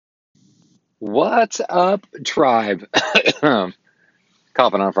What's up, tribe? Coughing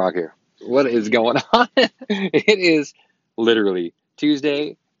on a frog here. What is going on? It is literally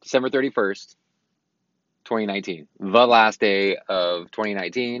Tuesday, December 31st, 2019. The last day of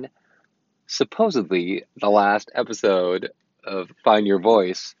 2019. Supposedly the last episode of Find Your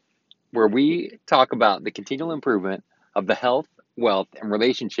Voice, where we talk about the continual improvement of the health, wealth, and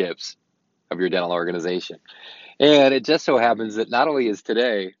relationships of your dental organization. And it just so happens that not only is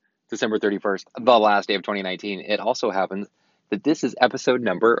today, December 31st, the last day of 2019, it also happens that this is episode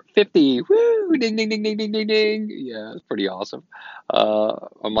number 50. Woo! Ding, ding, ding, ding, ding, ding, ding. Yeah, it's pretty awesome.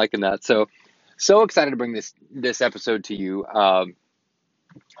 I'm liking that. So excited to bring this episode to you.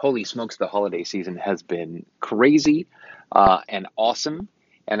 Holy smokes, the holiday season has been crazy and awesome.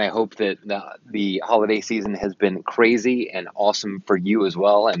 And I hope that the holiday season has been crazy and awesome for you as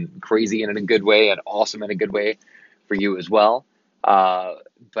well, and crazy in a good way and awesome in a good way for you as well. Uh,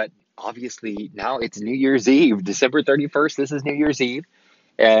 but obviously now it's New Year's Eve, December 31st. This is New Year's Eve.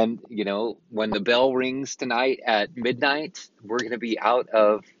 And, when the bell rings tonight at midnight, we're going to be out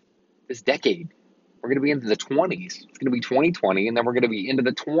of this decade. We're going to be into the 20s. It's going to be 2020, and then we're going to be into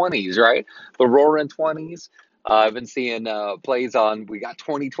the 20s, right? The roaring 20s. I've been seeing plays on, we got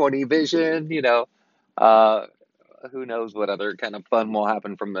 2020 vision, uh, who knows what other kind of fun will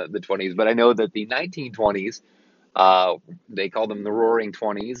happen from the 20s. But I know that the 1920s, they call them the roaring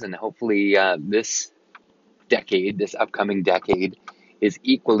 20s, and hopefully this decade, this upcoming decade, is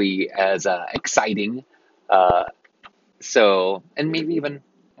equally as exciting. Uh, and maybe even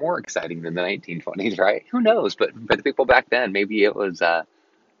more exciting than the 1920s, right? Who knows? But for the people back then, maybe it was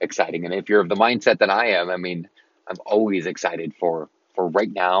exciting. And if you're of the mindset that I am, I mean, I'm always excited for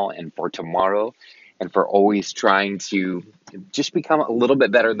right now and for tomorrow, and for always trying to just become a little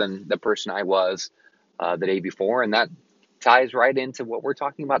bit better than the person I was the day before. And that ties right into what we're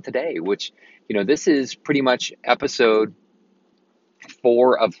talking about today, which, this is pretty much episode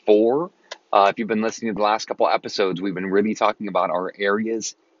 4 of 4. If you've been listening to the last couple episodes, we've been really talking about our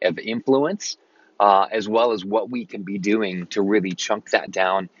areas of influence, as well as what we can be doing to really chunk that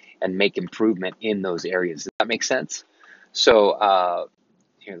down and make improvement in those areas. Does that make sense? So,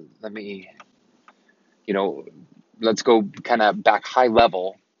 here, you know, let's go kind of back high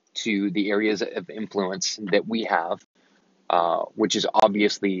level to the areas of influence that we have, which is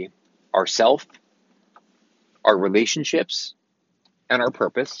obviously ourself, our relationships, and our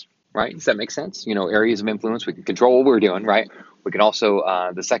purpose, right? Does that make sense? Areas of influence, we can control what we're doing, right? We can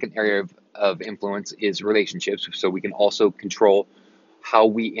also, the second area of influence is relationships. So we can also control how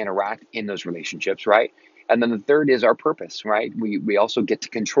we interact in those relationships, right? And then the third is our purpose, right? We also get to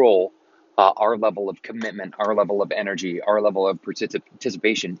control our level of commitment, our level of energy, our level of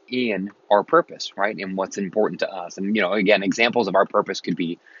participation in our purpose, right? And what's important to us. And, again, examples of our purpose could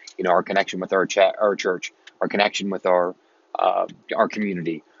be, our connection with our church, our connection with our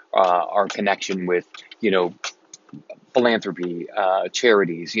community, our connection with, philanthropy,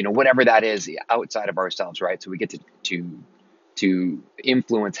 charities, whatever that is outside of ourselves, right? So we get to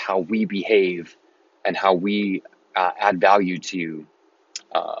influence how we behave and how we add value to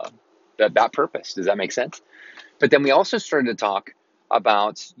that purpose. Does that make sense? But then we also started to talk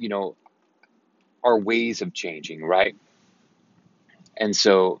about, our ways of changing, right? And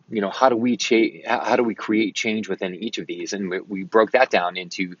so, how do we how do we create change within each of these? And we broke that down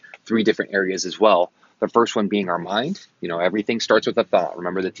into 3 different areas as well. The first one being our mind. Everything starts with a thought.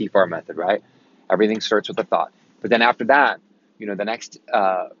 Remember the TFAR method, right? Everything starts with a thought. But then after that, the next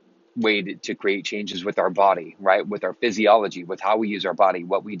way to create change is with our body, right? With our physiology, with how we use our body,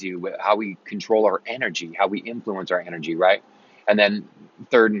 what we do, how we control our energy, how we influence our energy, right? And then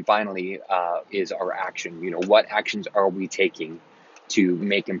third and finally is our action. What actions are we taking to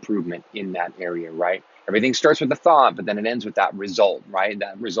make improvement in that area, right? Everything starts with a thought, but then it ends with that result, right?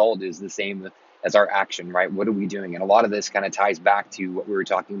 That result is the same as our action, right? What are we doing? And a lot of this kind of ties back to what we were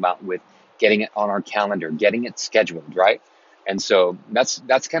talking about with getting it on our calendar, getting it scheduled, right? And so that's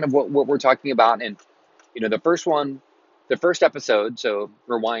kind of what we're talking about. And, the first episode, so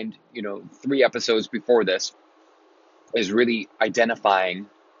rewind, 3 episodes before this, is really identifying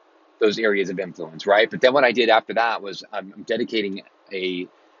those areas of influence, right? But then what I did after that was I'm dedicating a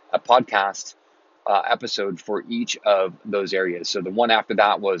podcast episode for each of those areas. So the one after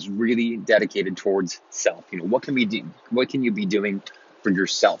that was really dedicated towards self. What can we do? What can you be doing for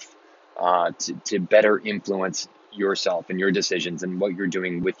yourself to better influence yourself and your decisions and what you're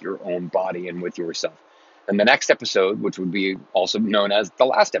doing with your own body and with yourself? And the next episode, which would be also known as the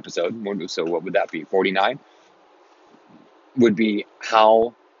last episode, so what would that be? 49 would be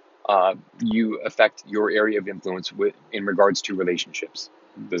how you affect your area of influence in regards to relationships.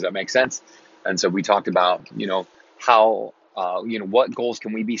 Does that make sense? And so we talked about, how, what goals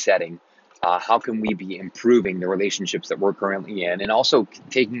can we be setting? How can we be improving the relationships that we're currently in? And also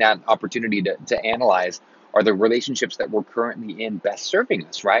taking that opportunity to analyze, are the relationships that we're currently in best serving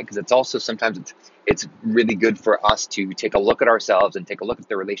us, right? Because it's also sometimes it's really good for us to take a look at ourselves and take a look at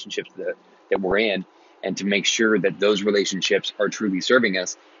the relationships that we're in, and to make sure that those relationships are truly serving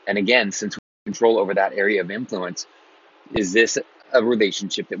us. And again, since we control over that area of influence, is this a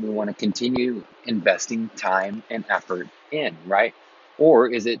relationship that we want to continue investing time and effort in, right? Or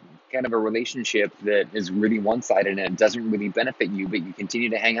is it kind of a relationship that is really one-sided and it doesn't really benefit you, but you continue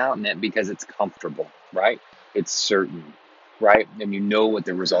to hang out in it because it's comfortable, right? It's certain, right? And you know what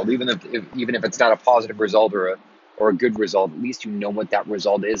the result, even if it's not a positive result or a good result, at least you know what that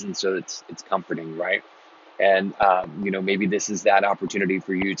result is, and so it's comforting, right? And maybe this is that opportunity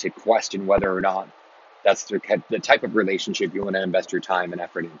for you to question whether or not that's the type of relationship you want to invest your time and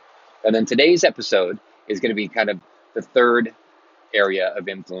effort in. And then today's episode is going to be kind of the third area of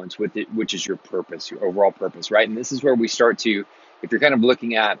influence with it, which is your purpose, your overall purpose, right? And this is where we start to, if you're kind of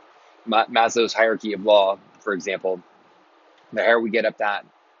looking at Maslow's hierarchy of law, for example, the higher we get up that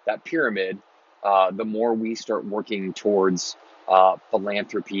pyramid, the more we start working towards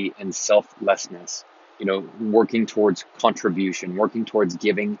philanthropy and selflessness. Working towards contribution, working towards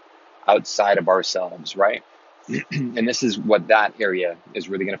giving outside of ourselves, right? And this is what that area is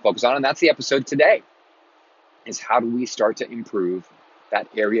really going to focus on. And that's the episode today, is how do we start to improve that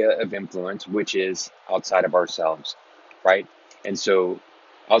area of influence, which is outside of ourselves, right? And so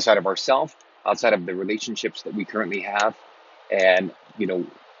outside of ourselves, outside of the relationships that we currently have. And,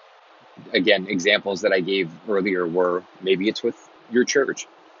 again, examples that I gave earlier were, maybe it's with your church.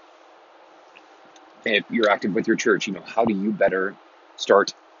 If you're active with your church, how do you better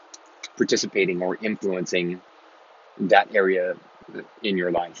start participating or influencing that area in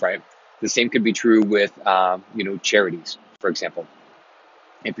your life, right? The same could be true with, charities, for example.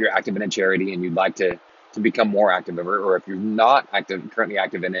 If you're active in a charity and you'd like to become more active, or if you're not currently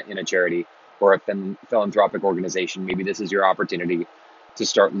active in a charity or a philanthropic organization, maybe this is your opportunity to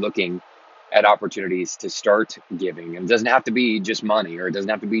start looking at opportunities to start giving. And it doesn't have to be just money, or it doesn't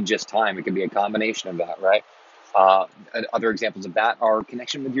have to be just time. It can be a combination of that, right? Other examples of that are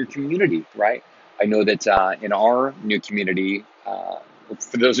connection with your community, right? I know that in our new community,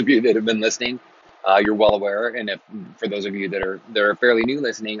 for those of you that have been listening, you're well aware. And for those of you that are fairly new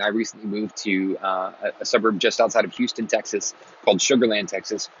listening, I recently moved to a suburb just outside of Houston, Texas, called Sugar Land,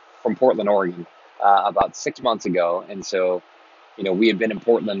 Texas, from Portland, Oregon, about 6 months ago. And so, we had been in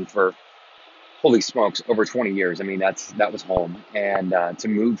Portland for, holy smokes, over 20 years. I mean, that was home. And to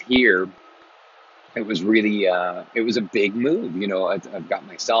move here, it was really, it was a big move. I've got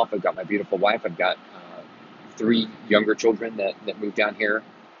myself, I've got my beautiful wife, I've got 3 younger children that moved down here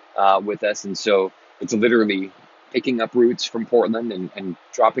with us. And so it's literally picking up roots from Portland and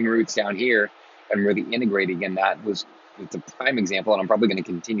dropping roots down here and really integrating. And it's a prime example. And I'm probably going to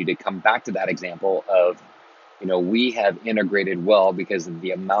continue to come back to that example of, we have integrated well because of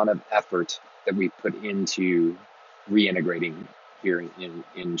the amount of effort that we put into reintegrating here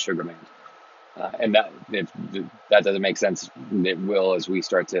in Sugar Land. And that, if that doesn't make sense, it will as we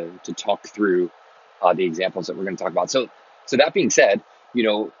start to talk through the examples that we're going to talk about. So that being said,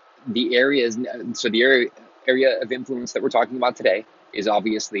 the area of influence that we're talking about today is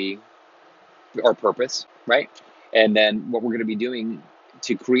obviously our purpose, right? And then what we're going to be doing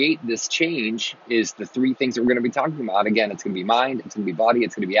to create this change is the 3 things that we're going to be talking about. Again, it's going to be mind, it's going to be body,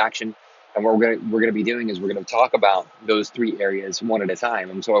 it's going to be action. And what we're going to be doing is we're going to talk about those 3 areas one at a time.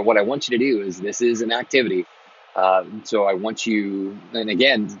 And so what I want you to do is, this is an activity. So I want you, and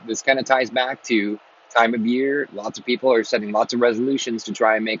again, this kind of ties back to time of year. Lots of people are setting lots of resolutions to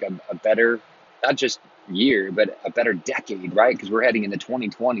try and make a better, not just year, but a better decade, right? Because we're heading into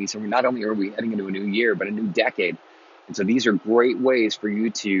 2020. So not only are we heading into a new year, but a new decade. And so these are great ways for you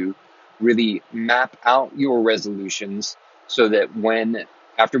to really map out your resolutions, so that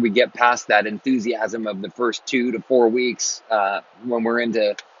after we get past that enthusiasm of the first 2 to 4 weeks, when we're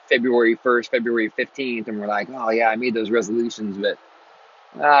into February 1st, February 15th, and we're like, oh yeah, I made those resolutions, but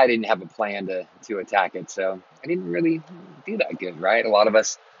I didn't have a plan to attack it. So I didn't really do that good, right? A lot of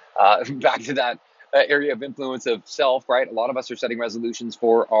us, back to that area of influence of self, right? A lot of us are setting resolutions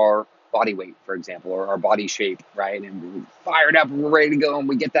for our body weight, for example, or our body shape, right? And we're fired up and we're ready to go, and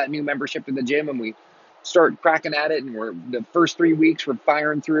we get that new membership to the gym and we start cracking at it, and we're the first 3 weeks we're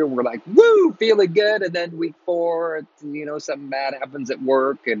firing through, and we're like, woo, feeling good. And then week 4, something bad happens at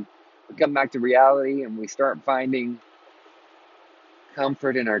work, and we come back to reality, and we start finding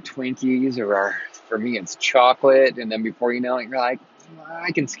comfort in our Twinkies, or for me, it's chocolate. And then before you know it, you're like,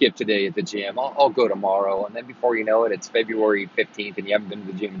 I can skip today at the gym. I'll go tomorrow. And then before you know it, it's February 15th and you haven't been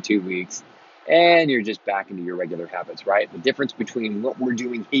to the gym in 2 weeks. And you're just back into your regular habits, right? The difference between what we're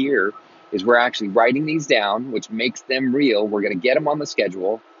doing here is we're actually writing these down, which makes them real. We're going to get them on the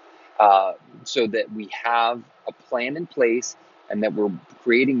schedule uh, so that we have a plan in place and that we're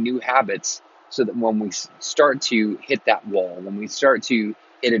creating new habits so that when we start to hit that wall, when we start to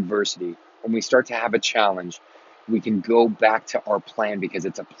hit adversity, when we start to have a challenge, we can go back to our plan because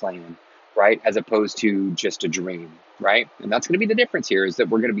it's a plan, right? As opposed to just a dream, right? And that's going to be the difference here is that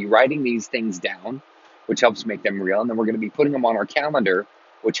we're going to be writing these things down, which helps make them real. And then we're going to be putting them on our calendar,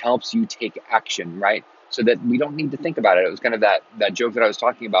 which helps you take action, right? So that we don't need to think about it. It was kind of that joke that I was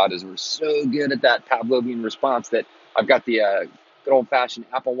talking about is we're so good at that Pavlovian response that I've got the good old fashioned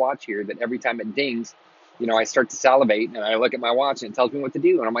Apple Watch here that every time it dings, I start to salivate and I look at my watch and it tells me what to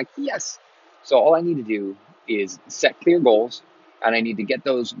do. And I'm like, yes. So all I need to do is set clear goals and I need to get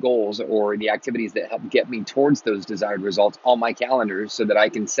those goals or the activities that help get me towards those desired results on my calendar so that I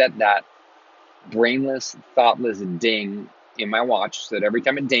can set that brainless, thoughtless ding in my watch so that every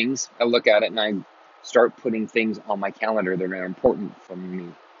time it dings, I look at it and I start putting things on my calendar that are important for me,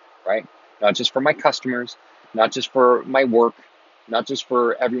 right? Not just for my customers, not just for my work, not just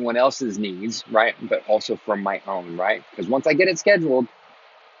for everyone else's needs, right? But also for my own, right? Because once I get it scheduled,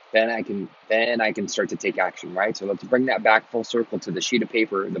 then I can start to take action, right? So let's bring that back full circle to the sheet of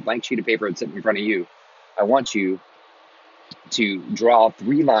paper, the blank sheet of paper that's sitting in front of you. I want you to draw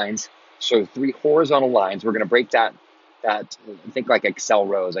 3 lines, so 3 horizontal lines. We're going to break that think like Excel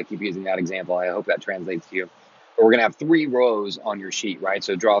rows. I keep using that example. I hope that translates to you. But we're going to have 3 rows on your sheet, right?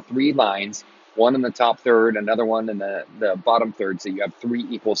 So draw 3 lines, one in the top third, another one in the bottom third. So you have 3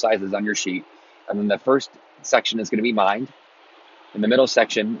 equal sizes on your sheet. And then the first section is going to be mind. In the middle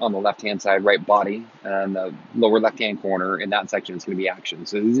section on the left-hand side, right body, and the lower left-hand corner, in that section is going to be action.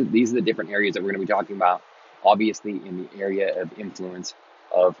 So these are the different areas that we're going to be talking about, obviously in the area of influence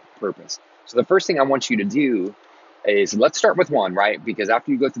of purpose. So the first thing I want you to do is let's start with one, right? Because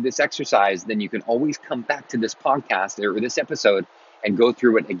after you go through this exercise, then you can always come back to this podcast or this episode and go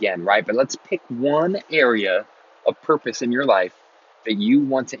through it again, right? But let's pick one area of purpose in your life that you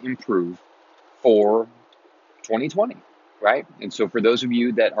want to improve for 2020, right? And so for those of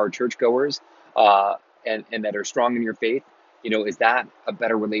you that are churchgoers and that are strong in your faith, is that a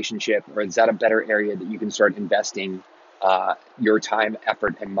better relationship or is that a better area that you can start investing your time,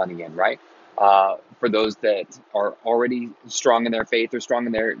 effort, and money in, right? For those that are already strong in their faith or strong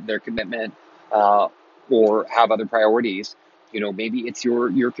in their commitment or have other priorities, maybe it's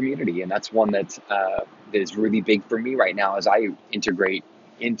your community. And that's one that is really big for me right now as I integrate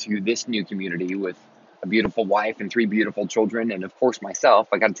into this new community with a beautiful wife and 3 beautiful children. And of course, myself,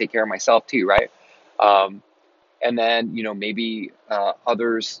 I got to take care of myself too, right? Um, and then, maybe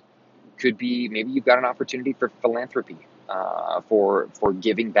others could be, maybe you've got an opportunity for philanthropy, for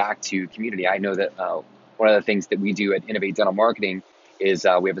giving back to community. I know that one of the things that we do at Innovate Dental Marketing is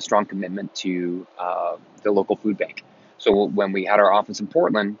we have a strong commitment to the local food bank. So when we had our office in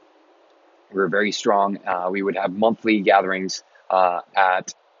Portland, we were very strong. We would have monthly gatherings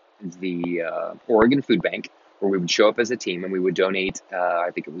at the Oregon Food Bank, where we would show up as a team and we would donate.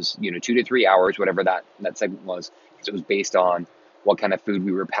 I think it was 2 to 3 hours, whatever that segment was, because it was based on what kind of food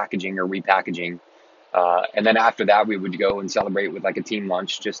we were packaging or repackaging. And then after that, we would go and celebrate with like a team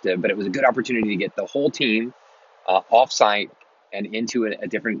lunch. But it was a good opportunity to get the whole team off-site and into a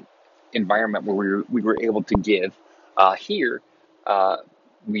different environment where we were able to give. Here,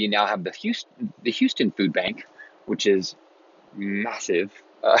 we now have the Houston Food Bank, which is massive.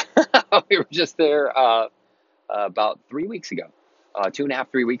 We were just there about 3 weeks ago,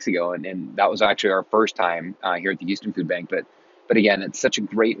 2.5, 3 weeks ago, and that was actually our first time here at the Houston Food Bank. But again, it's such a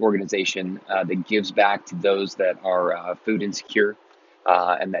great organization that gives back to those that are food insecure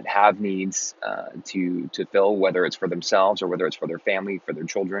and that have needs to fill, whether it's for themselves or whether it's for their family, for their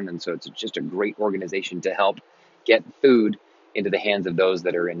children. And so it's just a great organization to help get food into the hands of those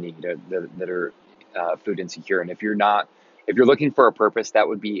that are in need, that are food insecure. And if you're looking for a purpose, that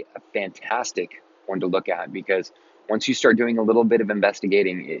would be a fantastic one to look at, because once you start doing a little bit of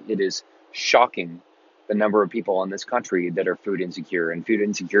investigating, it is shocking the number of people in this country that are food insecure. And food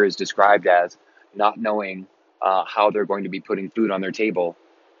insecure is described as not knowing how they're going to be putting food on their table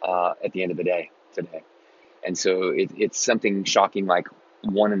at the end of the day today. And so it's something shocking, like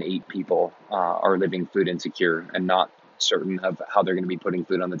 1 in 8 people are living food insecure and not certain of how they're going to be putting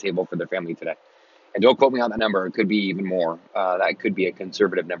food on the table for their family today. And don't quote me on that number. It could be even more. That could be a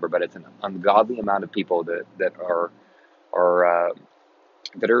conservative number, but it's an ungodly amount of people that are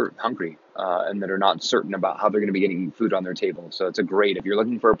that are hungry and that are not certain about how they're going to be getting food on their table. So it's a great, if you're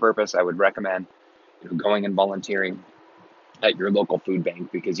looking for a purpose, I would recommend going and volunteering at your local food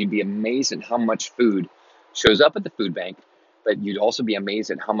bank, because you'd be amazed at how much food shows up at the food bank, but you'd also be amazed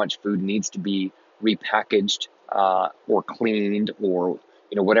at how much food needs to be repackaged or cleaned, or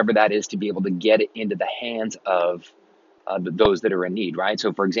whatever that is, to be able to get it into the hands of those that are in need, right?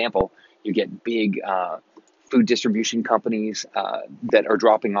 So, for example, you get big food distribution companies that are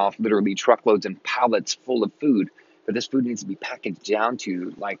dropping off literally truckloads and pallets full of food, but this food needs to be packaged down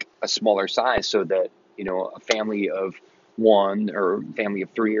to like a smaller size so that a family of one or a family of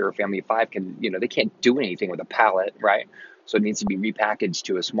three or a family of five can, they can't do anything with a pallet, right? So it needs to be repackaged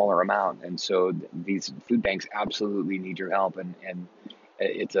to a smaller amount. And so these food banks absolutely need your help. And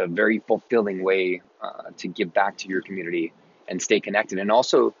it's a very fulfilling way to give back to your community and stay connected, and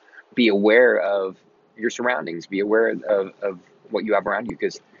also be aware of your surroundings, be aware of what you have around you,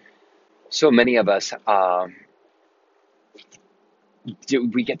 because so many of us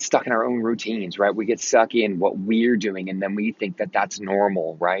we get stuck in our own routines, right? We get stuck in what we're doing, and then we think that that's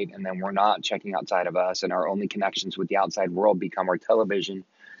normal, right? And then we're not checking outside of us, and our only connections with the outside world become our television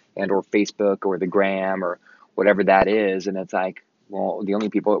and or Facebook or the gram or whatever that is. And it's like, well, the only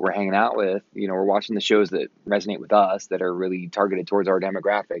people that we're hanging out with, we're watching the shows that resonate with us, that are really targeted towards our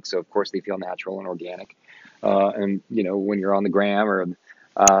demographic. So of course they feel natural and organic. And when you're on the gram or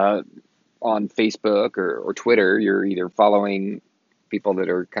on Facebook or Twitter, you're either following people that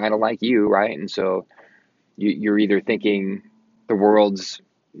are kind of like you, right? And so you're either thinking the world's,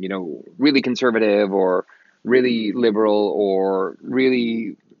 really conservative or really liberal or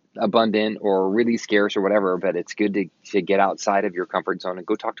really abundant or really scarce or whatever, but it's good to get outside of your comfort zone and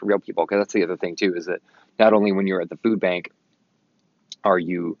go talk to real people. Because that's the other thing too, is that not only when you're at the food bank are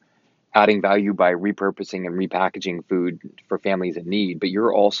you adding value by repurposing and repackaging food for families in need, but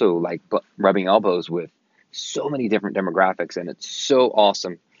you're also like rubbing elbows with so many different demographics. And it's so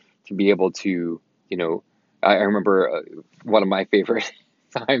awesome to be able to, I remember one of my favorite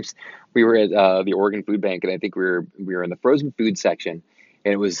times we were at the Oregon Food Bank, and I think we were in the frozen food section,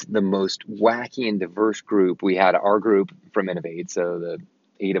 and it was the most wacky and diverse group. We had our group from Innovate, so the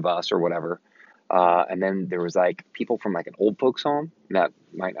 8 of us or whatever, and then there was like people from like an old folks home. That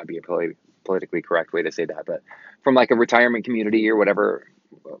might not be a politically correct way to say that, but from like a retirement community or whatever,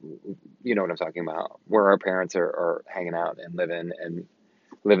 you know what I'm talking about, where our parents are hanging out and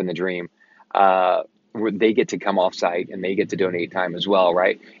living the dream. Where they get to come off site and they get to donate time as well,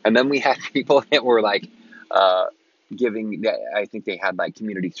 right? And then we had people that were like uh, giving. I think they had like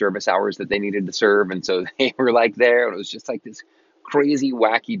community service hours that they needed to serve, and so they were like there. And it was just like this crazy,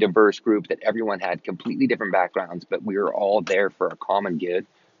 wacky, diverse group that everyone had completely different backgrounds, but we were all there for a common good.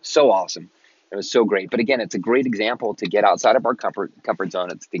 So awesome. It was so great. But again, it's a great example to get outside of our comfort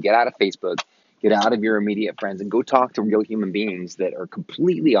zone. It's to get out of Facebook, get out of your immediate friends, and go talk to real human beings that are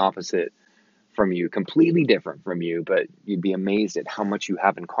completely opposite from you, completely different from you, but you'd be amazed at how much you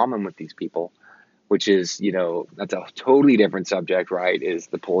have in common with these people, which is, that's a totally different subject, right? Is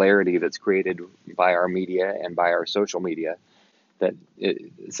the polarity that's created by our media and by our social media, that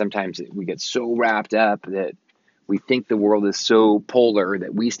sometimes we get so wrapped up that we think the world is so polar,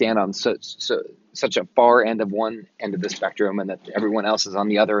 that we stand on such a far end of one end of the spectrum and that everyone else is on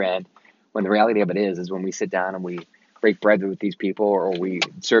the other end, when the reality of it is when we sit down and we break bread with these people, or we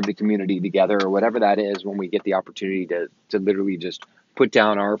serve the community together, or whatever that is, when we get the opportunity to literally just put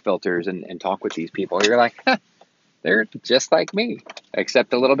down our filters and talk with these people, you're like, huh, they're just like me,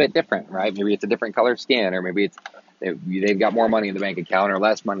 except a little bit different, right? Maybe it's a different color skin, or maybe it's they've got more money in the bank account or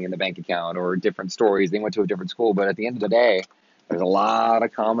less money in the bank account, or different stories. They went to a different school, but at the end of the day, there's a lot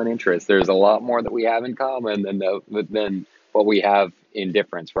of common interests. There's a lot more that we have in common than what we have in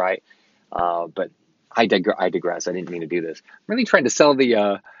difference, right? But I digress. I didn't mean to do this. I'm really trying to sell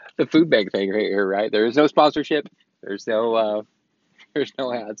the food bank thing right here, right? There is no sponsorship. There's no there's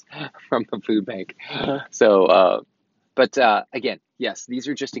no ads from the food bank. So, but again, yes, these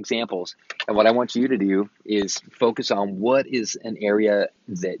are just examples. And what I want you to do is focus on what is an area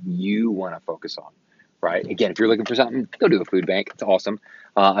that you want to focus on, right? Again, if you're looking for something, go to the food bank. It's awesome.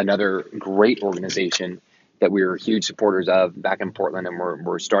 Another great organization that we're huge supporters of back in Portland, and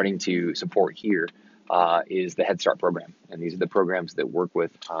we're starting to support here, is the Head Start program. And these are the programs that work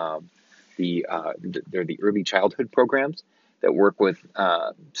with they're the early childhood programs that work with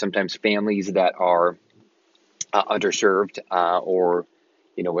sometimes families that are underserved, or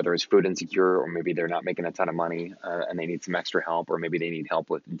whether it's food insecure, or maybe they're not making a ton of money and they need some extra help, or maybe they need help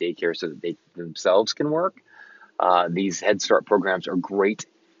with daycare so that they themselves can work. These Head Start programs are great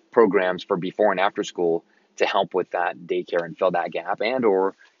programs for before and after school to help with that daycare and fill that gap, and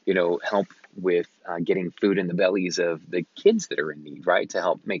or help with getting food in the bellies of the kids that are in need, right? To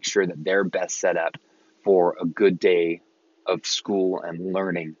help make sure that they're best set up for a good day of school and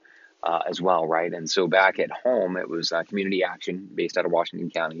learning as well, right? And so back at home, it was Community Action based out of Washington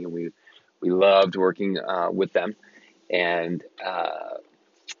County, and we loved working with them. And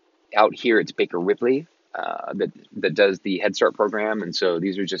out here, it's Baker Ripley that does the Head Start program, and so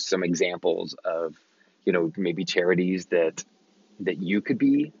these are just some examples of maybe charities that you could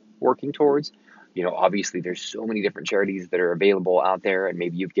be working towards. Obviously there's so many different charities that are available out there, and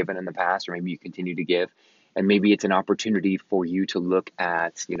maybe you've given in the past, or maybe you continue to give, and maybe it's an opportunity for you to look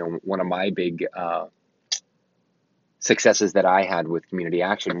at, one of my big successes that I had with Community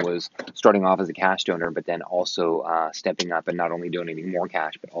Action was starting off as a cash donor, but then also stepping up and not only donating more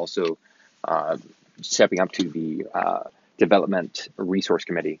cash, but also stepping up to the Development Resource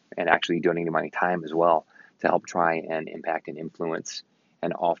Committee and actually donating my time as well to help try and impact and influence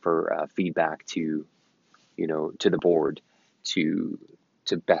and offer feedback to the board to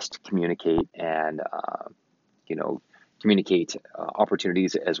best communicate and communicate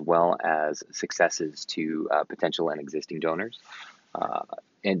opportunities as well as successes to potential and existing donors,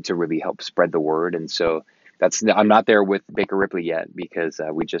 and to really help spread the word. And so I'm not there with Baker Ripley yet because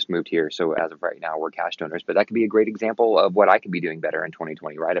we just moved here. So as of right now, we're cash donors, but that could be a great example of what I could be doing better in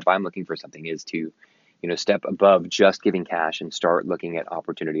 2020, right? If I'm looking for something, is to step above just giving cash and start looking at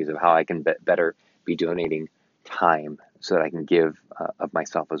opportunities of how I can better be donating time so that I can give of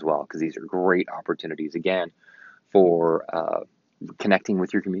myself as well. Because these are great opportunities, again, for connecting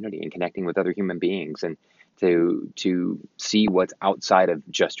with your community and connecting with other human beings, and to see what's outside of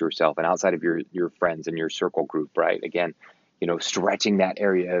just yourself and outside of your friends and your circle group, right? Again, stretching that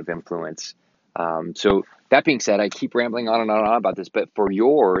area of influence. So that being said, I keep rambling on and on and on about this, but for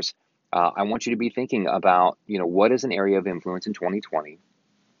yours, I want you to be thinking about, what is an area of influence in 2020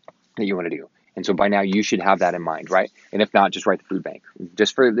 that you want to do. And so by now you should have that in mind, right? And if not, just write the food bank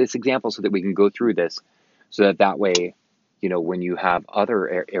just for this example so that we can go through this, so that way, when you have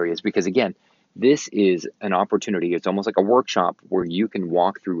other areas, because again, this is an opportunity. It's almost like a workshop where you can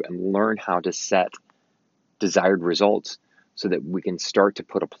walk through and learn how to set desired results so that we can start to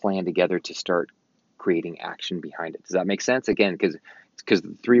put a plan together to start creating action behind it. Does that make sense? Again, because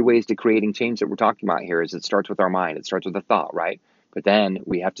the 3 ways to creating change that we're talking about here is it starts with our mind. It starts with a thought, right? But then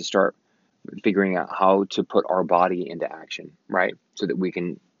we have to start figuring out how to put our body into action, right? So that we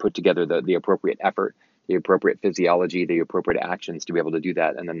can put together the appropriate effort, the appropriate physiology, the appropriate actions to be able to do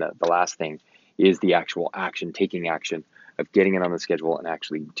that. And then the last thing is the actual action, taking action of getting it on the schedule and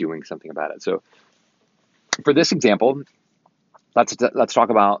actually doing something about it. So for this example, let's talk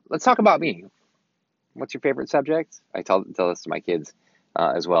about me. What's your favorite subject? I tell this to my kids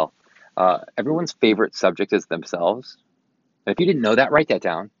as well. Everyone's favorite subject is themselves. And if you didn't know that, write that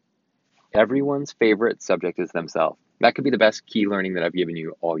down. Everyone's favorite subject is themselves. That could be the best key learning that I've given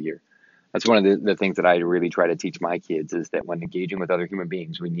you all year. That's one of the things that I really try to teach my kids, is that when engaging with other human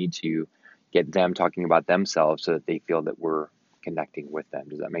beings, we need to get them talking about themselves so that they feel that we're connecting with them.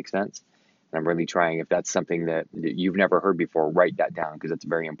 Does that make sense? And I'm really trying, if that's something that you've never heard before, write that down, because that's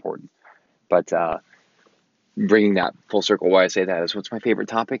very important. But bringing that full circle, why I say that is, what's my favorite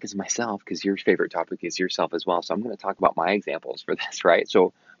topic is myself, because your favorite topic is yourself as well. So I'm going to talk about my examples for this, right?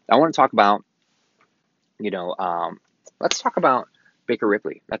 So I want to talk about, let's talk about Baker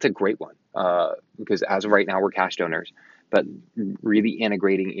Ripley. That's a great one, because as of right now, we're cash donors, but really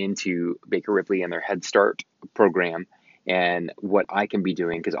integrating into Baker Ripley and their Head Start program and what I can be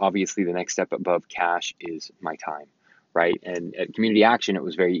doing, because obviously the next step above cash is my time, right? And at Community Action, it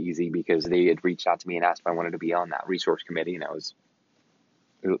was very easy because they had reached out to me and asked if I wanted to be on that resource committee, and I was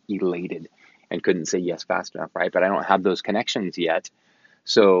elated and couldn't say yes fast enough, right? But I don't have those connections yet.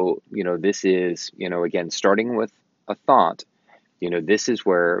 So, this is, again, starting with a thought. This is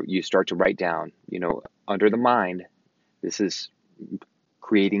where you start to write down, under the mind, this is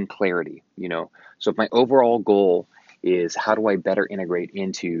creating clarity, So if my overall goal is how do I better integrate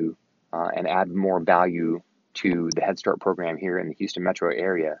into and add more value to the Head Start program here in the Houston metro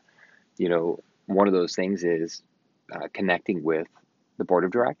area, one of those things is connecting with the board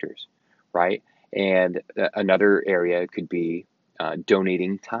of directors, right? And another area could be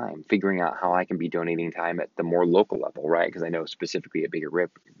donating time, figuring out how I can be donating time at the more local level, right? Because I know specifically at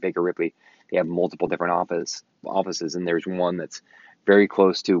Baker Ripley, they have multiple different offices, and there's one that's very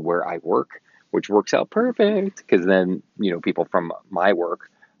close to where I work, which works out perfect, because then, people from my work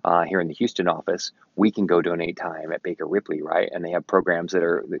here in the Houston office, we can go donate time at Baker Ripley, right? And they have programs that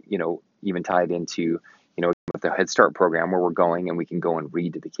are, even tied into, with the Head Start program, where we're going and we can go and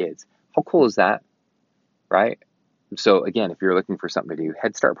read to the kids. How cool is that? right? So again, if you're looking for something to do,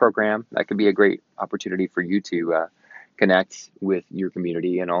 Head Start program, that could be a great opportunity for you to connect with your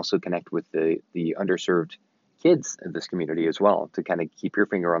community and also connect with the underserved kids of this community as well, to kind of keep your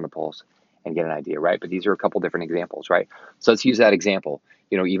finger on the pulse and get an idea, right? But these are a couple different examples, right? So let's use that example.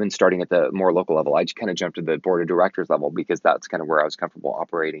 Even starting at the more local level, I just kind of jumped to the board of directors level because that's kind of where I was comfortable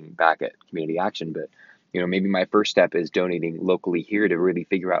operating back at Community Action. But maybe my first step is donating locally here to really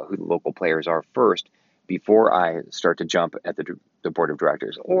figure out who the local players are first before I start to jump at the board of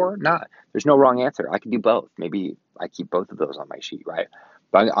directors, or not. There's no wrong answer. I can do both. Maybe I keep both of those on my sheet, right?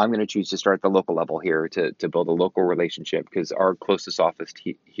 But I'm going to choose to start at the local level here to build a local relationship, because our closest office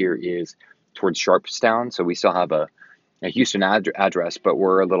here is towards Sharpstown. So we still have a Houston address, but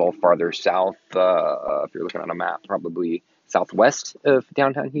we're a little farther south. If you're looking on a map, probably southwest of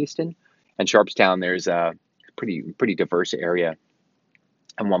downtown Houston. And Sharpstown, there's a pretty diverse area,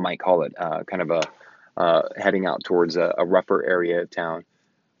 and one might call it kind of a heading out towards a rougher area of town.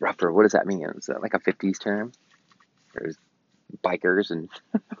 Rougher, what does that mean? Is that like a 50s term? There's bikers and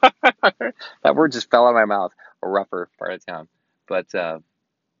that word just fell out of my mouth. A rougher part of town. But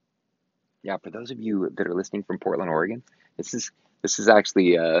yeah, for those of you that are listening from Portland, Oregon, this is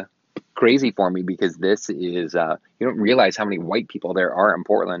actually crazy for me, because this is you don't realize how many white people there are in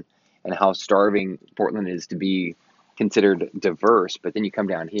Portland and how starving Portland is to be considered diverse. But then you come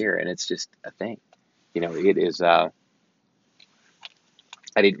down here and it's just a thing. It is.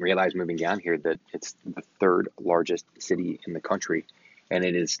 I didn't realize moving down here that it's the third largest city in the country, and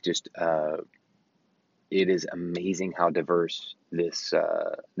it is just it is amazing how diverse this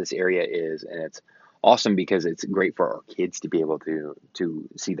area is, and it's awesome because it's great for our kids to be able to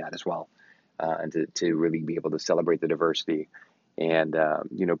see that as well, and to really be able to celebrate the diversity. And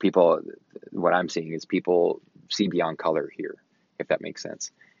people, what I'm seeing is people see beyond color here, if that makes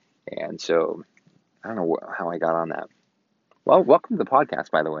sense. And so I don't know how I got on that. Well, welcome to the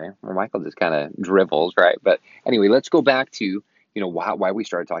podcast, by the way, where Michael just kind of dribbles, right? But anyway, let's go back to, why we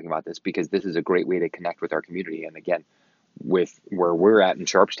started talking about this, because this is a great way to connect with our community. And again, with where we're at in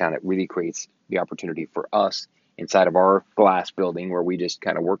Sharpstown, it really creates the opportunity for us inside of our glass building, where we just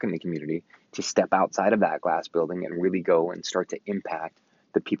kind of work in the community, to step outside of that glass building and really go and start to impact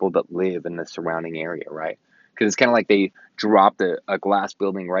the people that live in the surrounding area, right? Because it's kind of like they dropped a glass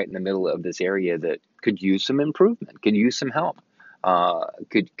building right in the middle of this area that could use some improvement, could use some help,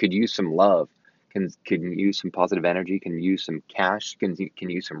 could use some love, can use some positive energy, can use some cash, can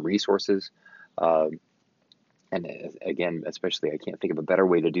use some resources. Uh, and again, especially, I can't think of a better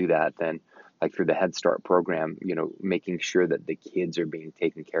way to do that than like through the Head Start program, making sure that the kids are being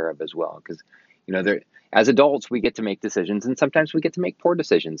taken care of as well. Because, they're, as adults, we get to make decisions, and sometimes we get to make poor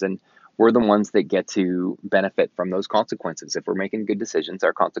decisions. And we're the ones that get to benefit from those consequences. If we're making good decisions,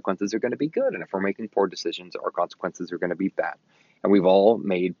 our consequences are going to be good. And if we're making poor decisions, our consequences are going to be bad. And we've all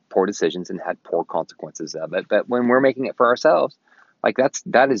made poor decisions and had poor consequences of it. But when we're making it for ourselves, like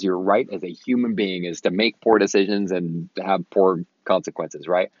that is your right as a human being, is to make poor decisions and have poor consequences,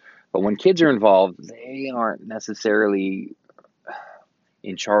 right? But when kids are involved, they aren't necessarily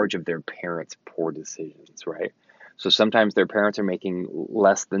in charge of their parents' poor decisions, right? So sometimes their parents are making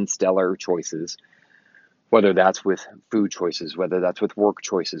less than stellar choices, whether that's with food choices, whether that's with work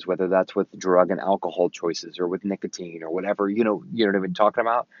choices, whether that's with drug and alcohol choices, or with nicotine, or whatever, what I'm talking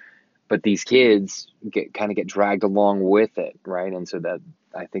about. But these kids get dragged along with it, right? And so that,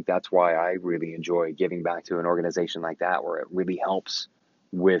 I think that's why I really enjoy giving back to an organization like that, where it really helps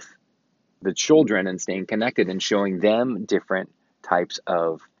with the children and staying connected and showing them different types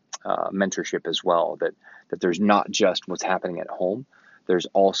of mentorship as well. That there's not just what's happening at home. There's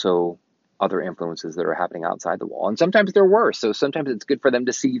also other influences that are happening outside the wall, and sometimes they're worse. So sometimes it's good for them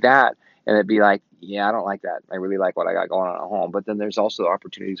to see that and it'd be like, yeah, I don't like that. I really like what I got going on at home. But then there's also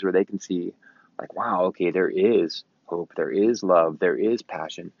opportunities where they can see, like, wow, okay, there is hope, there is love, there is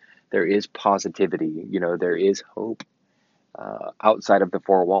passion, there is positivity, there is hope outside of the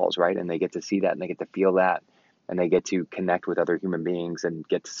four walls, right? And they get to see that, and they get to feel that, and they get to connect with other human beings and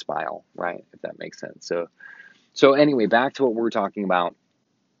get to smile, right? If that makes sense. So anyway, back to what we're talking about.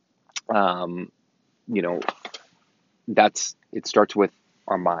 Um, you know, it starts with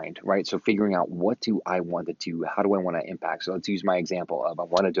our mind, right? So figuring out, what do I want to do? How do I want to impact? So let's use my example of, I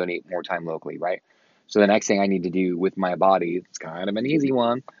want to donate more time locally, right? So the next thing I need to do with my body, it's kind of an easy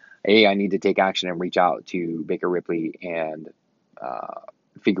one. I need to take action and reach out to Baker Ripley and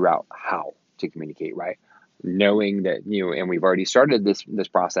figure out how to communicate, right? Knowing that, and we've already started this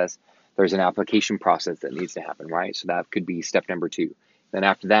process, there's an application process that needs to happen, right? So that could be step number 2. Then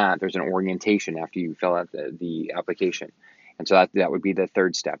after that, there's an orientation after you fill out the application. And so that would be the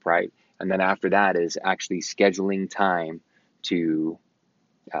third step, right? And then after that is actually scheduling time to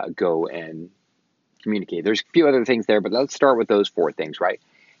go and communicate. There's a few other things there, but let's start with those four things, right?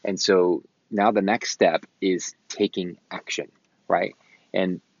 And so now the next step is taking action, right?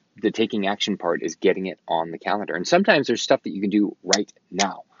 And the taking action part is getting it on the calendar. And sometimes there's stuff that you can do right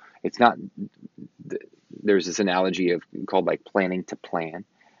now. It's not, there's this analogy of called like planning to plan.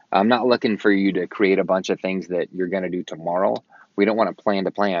 I'm not looking for you to create a bunch of things that you're going to do tomorrow. We don't want to plan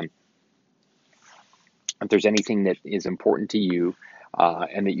to plan. If there's anything that is important to you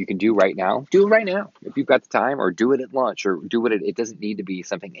and that you can do right now, do it right now. If you've got the time, or do it at lunch, or do it. It doesn't need to be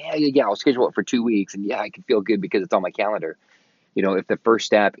something. Yeah, I'll schedule it for 2 weeks, and yeah, I can feel good because it's on my calendar. If the first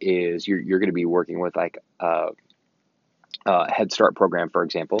step is you're going to be working with like a Head Start program, for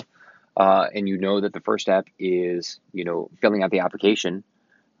example, and you know that the first step is filling out the application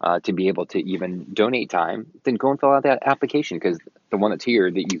to be able to even donate time, then go and fill out that application, because the one that's here,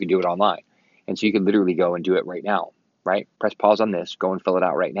 that you can do it online. And so you can literally go and do it right now, right? Press pause on this, go and fill it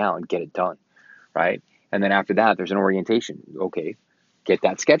out right now and get it done, right? And then after that, there's an orientation. Okay, get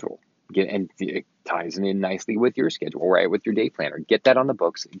that schedule. And it ties in nicely with your schedule, right? With your day planner. Get that on the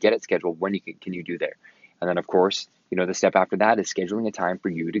books, get it scheduled. When can you do there? And then, of course, the step after that is scheduling a time for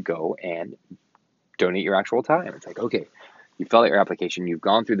you to go and donate your actual time. It's like, okay, you fill out your application, you've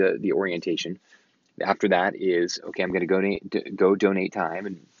gone through the orientation. After that is, okay, I'm going to go donate time,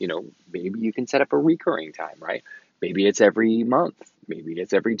 and maybe you can set up a recurring time, right? Maybe it's every month, maybe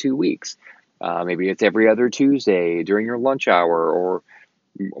it's every 2 weeks, maybe it's every other Tuesday during your lunch hour, or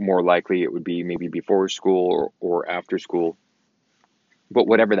more likely it would be maybe before school or after school. But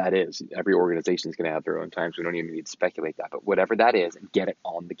whatever that is, every organization is going to have their own times. We don't even need to speculate that. But whatever that is, get it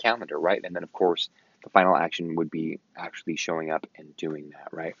on the calendar, right? And then, of course, the final action would be actually showing up and doing that,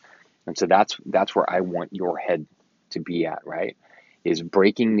 right? And so that's where I want your head to be at, right? Is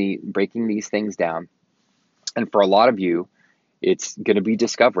breaking these things down. And for a lot of you, it's going to be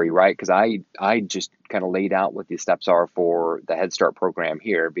discovery, right? Because I just kind of laid out what the steps are for the Head Start program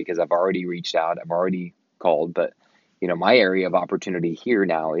here, because I've already reached out, I've already called, but my area of opportunity here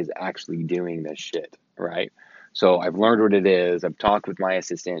now is actually doing this shit, right? So I've learned what it is. I've talked with my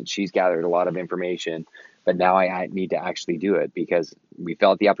assistant. She's gathered a lot of information, but now I need to actually do it, because we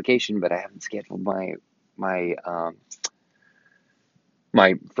filled out the application, but I haven't scheduled my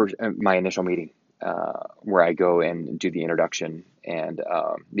initial meeting, where I go and do the introduction and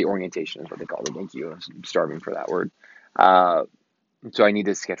the orientation is what they call it. Thank you. I'm starving for that word. So I need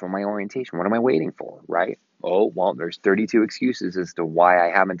to schedule my orientation. What am I waiting for, right? Oh, well, there's 32 excuses as to why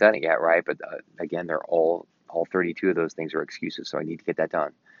I haven't done it yet, right? But again, they're all 32 of those things are excuses, so I need to get that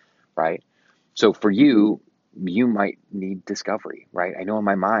done, right? So for you, you might need discovery, right? I know in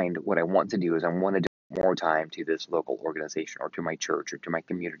my mind what I want to do is I want to devote more time to this local organization, or to my church, or to my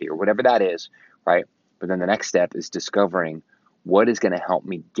community, or whatever that is, right? But then the next step is discovering what is going to help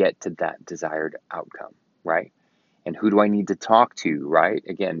me get to that desired outcome, right? And who do I need to talk to, right?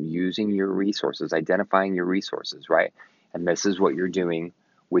 Again, using your resources, identifying your resources, right? And this is what you're doing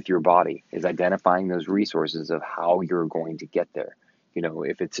with your body, is identifying those resources of how you're going to get there.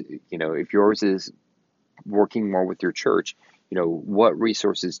 If yours is working more with your church, what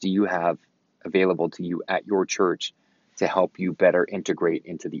resources do you have available to you at your church to help you better integrate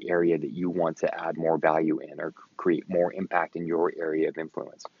into the area that you want to add more value in, or create more impact in your area of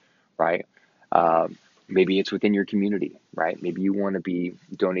influence, right? Maybe it's within your community, right? Maybe you want to be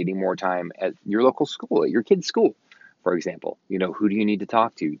donating more time at your local school, at your kid's school, for example. Who do you need to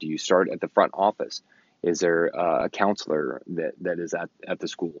talk to? Do you start at the front office? Is there a counselor that is at the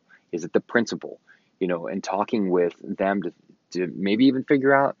school? Is it the principal? And talking with them to maybe even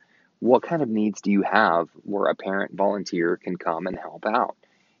figure out what kind of needs do you have where a parent volunteer can come and help out,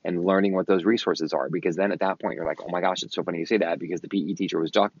 and learning what those resources are. Because then at that point, you're like, oh my gosh, it's so funny you say that, because the PE teacher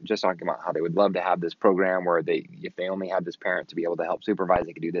was just talking about how they would love to have this program where if they only had this parent to be able to help supervise,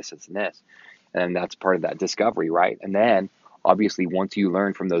 they could do this and this. And that's part of that discovery, right? And then obviously, once you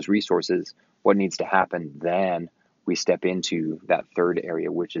learn from those resources what needs to happen, then we step into that third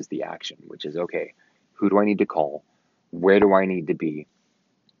area, which is the action, which is, okay, who do I need to call? Where do I need to be?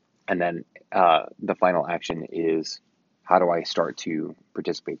 And then the final action is, how do I start to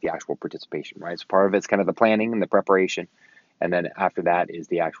participate, the actual participation, right? So part of it's kind of the planning and the preparation. And then after that is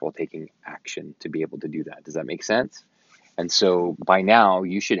the actual taking action to be able to do that. Does that make sense? And so by now,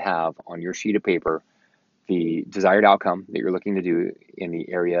 you should have on your sheet of paper the desired outcome that you're looking to do in the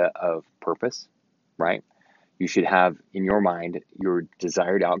area of purpose, right? You should have in your mind your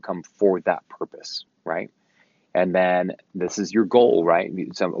desired outcome for that purpose, right? And then this is your goal, right?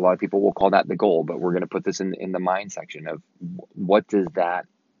 A lot of people will call that the goal, but we're going to put this in the mind section of what does that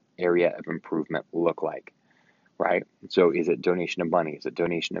area of improvement look like, right? So is it donation of money? Is it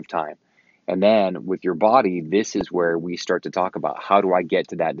donation of time? And then with your body, this is where we start to talk about how do I get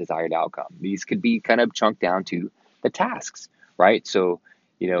to that desired outcome? These could be kind of chunked down to the tasks, right? So,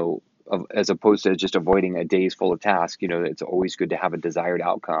 as opposed to just avoiding a days full of tasks, it's always good to have a desired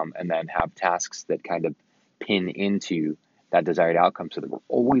outcome and then have tasks that kind of pin into that desired outcome so that we're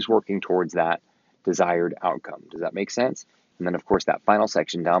always working towards that desired outcome. Does that make sense? And then, of course, that final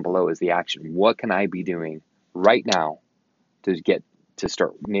section down below is the action. What can I be doing right now to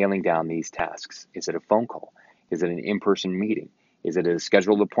start nailing down these tasks? Is it a phone call? Is it an in-person meeting? Is it a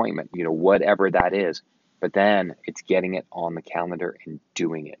scheduled appointment? Whatever that is. But then it's getting it on the calendar and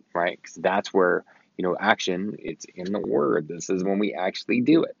doing it, right? Because that's where, action, it's in the word. This is when we actually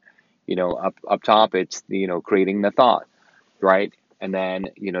do it. Up top, it's, creating the thought, right? And then,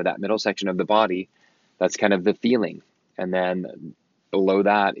 that middle section of the body, that's kind of the feeling. And then below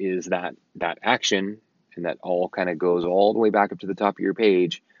that is that action, and that all kind of goes all the way back up to the top of your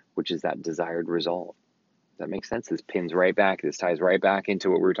page, which is that desired result. Does that make sense? This pins right back. This ties right back into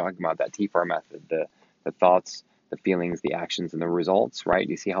what we were talking about, that TFAR method, the thoughts, the feelings, the actions, and the results, right?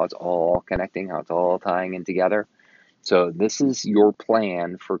 You see how it's all connecting, how it's all tying in together? So this is your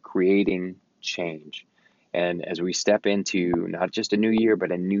plan for creating change. And as we step into not just a new year,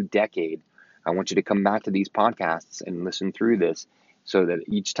 but a new decade, I want you to come back to these podcasts and listen through this so that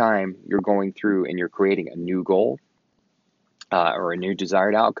each time you're going through and you're creating a new goal or a new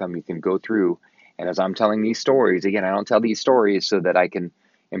desired outcome, you can go through. And as I'm telling these stories, again, I don't tell these stories so that I can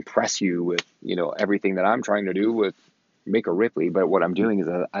impress you with, everything that I'm trying to do with Baker Ripley. But what I'm doing is,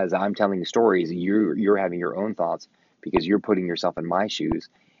 as I'm telling stories, you're having your own thoughts because you're putting yourself in my shoes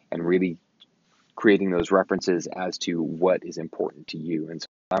and really creating those references as to what is important to you. And so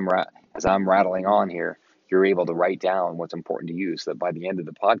as I'm rattling on here, you're able to write down what's important to you so that by the end of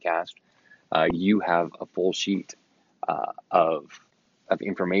the podcast, you have a full sheet of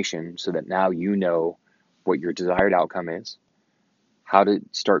information so that now you know what your desired outcome is, how to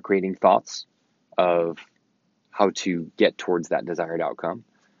start creating thoughts of how to get towards that desired outcome,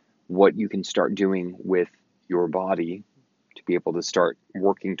 what you can start doing with your body to be able to start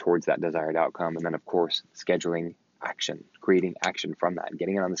working towards that desired outcome, and then, of course, scheduling action, creating action from that, and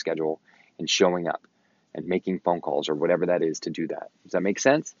getting it on the schedule and showing up and making phone calls or whatever that is to do that. Does that make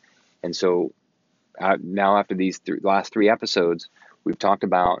sense? And so now after these last 3 episodes, we've talked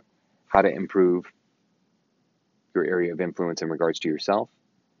about how to improve your area of influence in regards to yourself.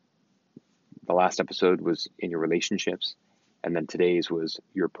 The last episode was in your relationships, and then today's was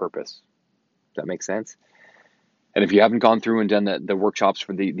your purpose. Does that make sense? And if you haven't gone through and done the workshops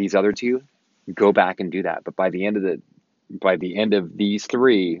for these other 2, go back and do that. But by the end of these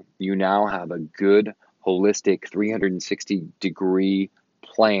 3, you now have a good holistic 360-degree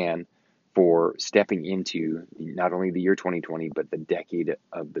plan for stepping into not only the year 2020, but the decade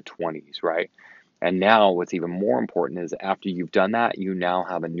of the 20s, right? And now what's even more important is after you've done that, you now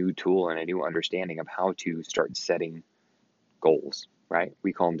have a new tool and a new understanding of how to start setting goals, right?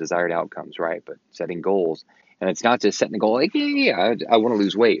 We call them desired outcomes, right? But setting goals. And it's not just setting a goal like, I want to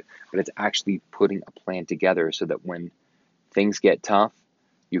lose weight, but it's actually putting a plan together so that when things get tough,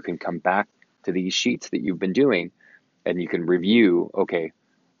 you can come back to these sheets that you've been doing and you can review, okay,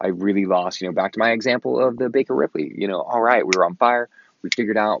 I really lost, back to my example of the Baker Ripley, all right, we were on fire. We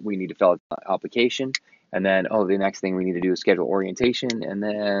figured out we need to fill out an application. And then, the next thing we need to do is schedule orientation. And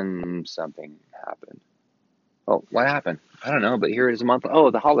then something happened. Oh, what happened? I don't know, but here it is a month.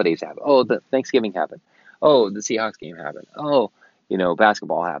 Oh, the holidays happened. Oh, the Thanksgiving happened. Oh, the Seahawks game happened. Oh,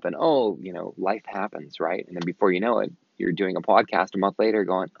 basketball happened. Oh, life happens, right? And then before you know it, you're doing a podcast a month later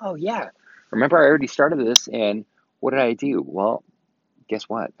going, oh, yeah, remember I already started this and what did I do? Well, guess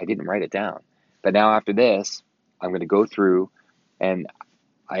what? I didn't write it down. But now after this, I'm going to go through and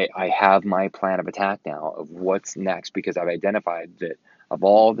I have my plan of attack now of what's next because I've identified that of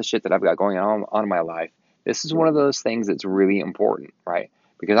all the shit that I've got going on in my life, this is one of those things that's really important, right?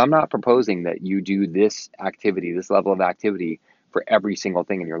 Because I'm not proposing that you do this activity, this level of activity for every single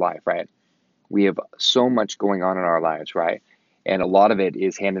thing in your life, right? We have so much going on in our lives, right? And a lot of it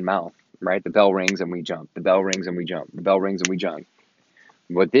is hand and mouth, right? The bell rings and we jump. The bell rings and we jump. The bell rings and we jump.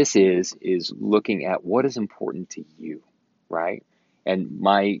 What this is looking at what is important to you, right? And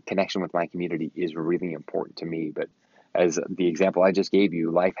my connection with my community is really important to me. But as the example I just gave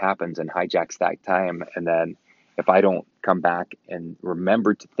you, life happens and hijacks that time. And then if I don't come back and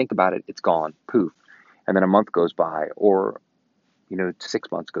remember to think about it, it's gone, poof. And then a month goes by, or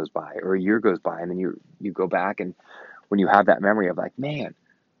 6 months goes by, or a year goes by, and then you go back, and when you have that memory of like, man,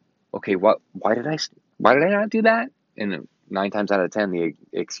 okay, why did I not do that? And nine times out of 10, the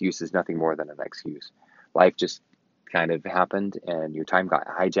excuse is nothing more than an excuse. Life just kind of happened and your time got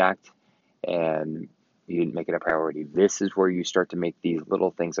hijacked and you didn't make it a priority. This is where you start to make these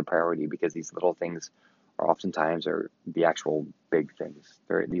little things a priority, because these little things are oftentimes are the actual big things.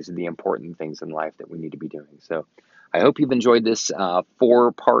 These are the important things in life that we need to be doing. So I hope you've enjoyed this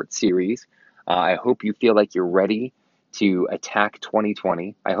 4-part series. I hope you feel like you're ready to attack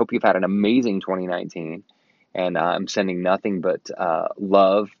 2020. I hope you've had an amazing 2019. And I'm sending nothing but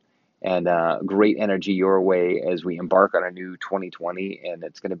love and great energy your way as we embark on a new 2020. And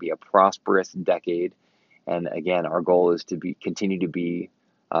it's going to be a prosperous decade. And again, our goal is to continue to be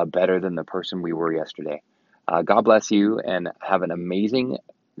better than the person we were yesterday. God bless you and have an amazing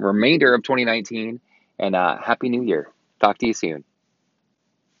remainder of 2019. And Happy New Year. Talk to you soon.